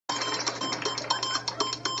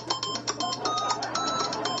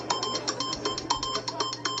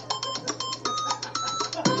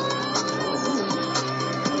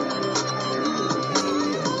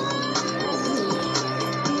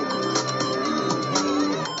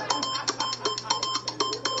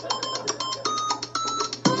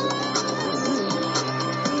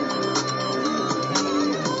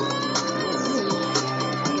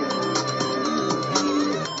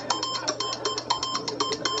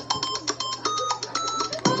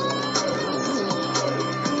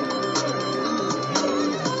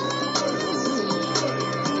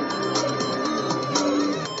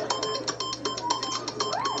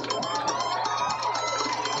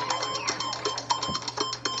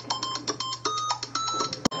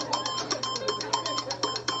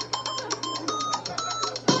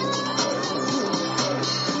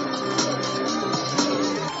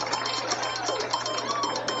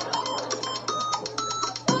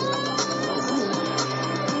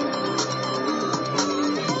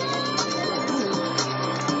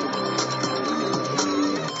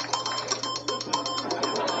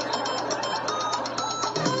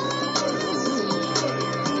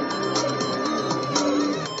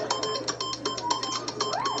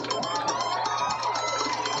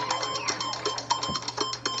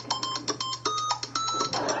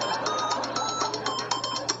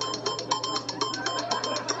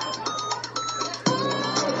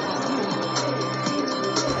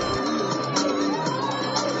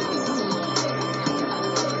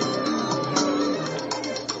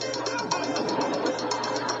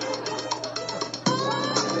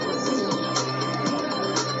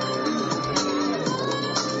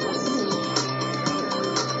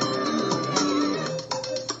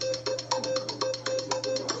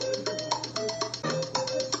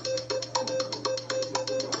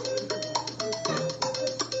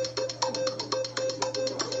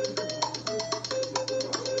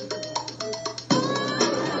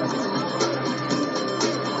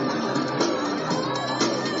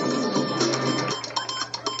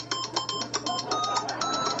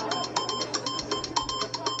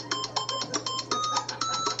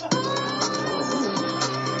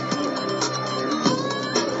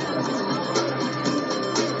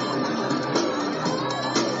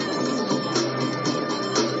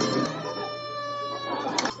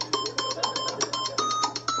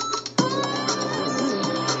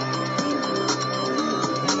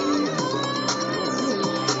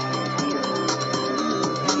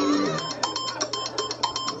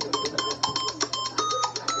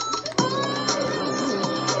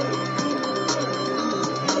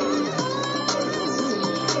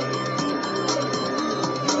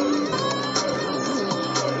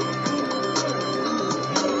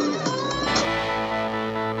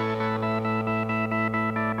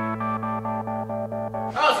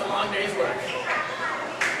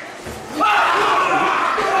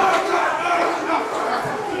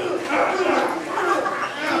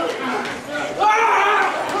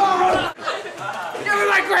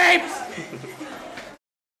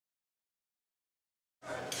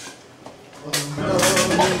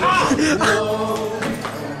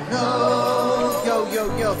no, yo, yo,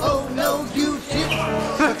 yo, oh no, you didn't.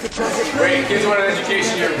 Wait, kids want an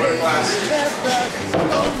education here, what class?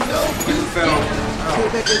 Oh no, you Film.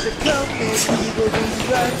 Payback is a coming, he will be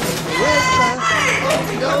right forever. Oh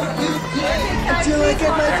no, you didn't. Until I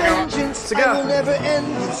get my vengeance, I will never end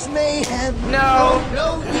this mayhem. No. Oh no,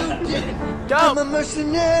 you didn't. Go. I'm a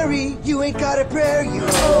mercenary, you ain't got a prayer, you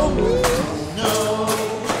owe me. No,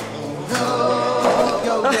 no,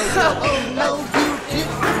 yo, yo, yo, oh no, you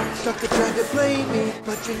didn't. Sucker trying to play me,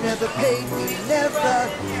 but you never paid me, never.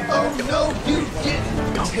 Oh no, you didn't.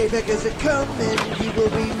 Payback is a coming, he will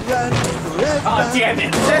be running forever. Oh, damn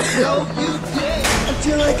it. Oh no, you didn't.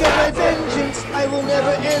 Until I get my vengeance, I will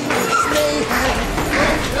never end this mayhem.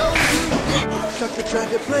 Oh no, you didn't. Sucker trying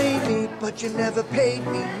to play me, but you never paid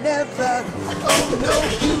me, never. Oh no,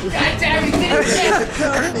 you didn't. God damn it. Payback is a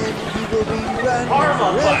coming, he will be running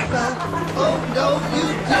forever. Oh no, you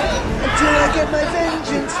didn't. Until I get my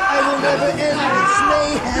vengeance, I will never end this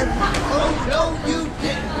mayhem. Oh no, you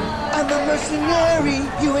didn't. I'm a mercenary,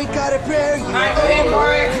 you ain't got a prayer, you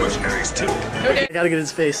Mercenaries too. I gotta get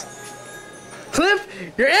his face. Cliff,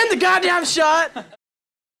 you're in the goddamn shot!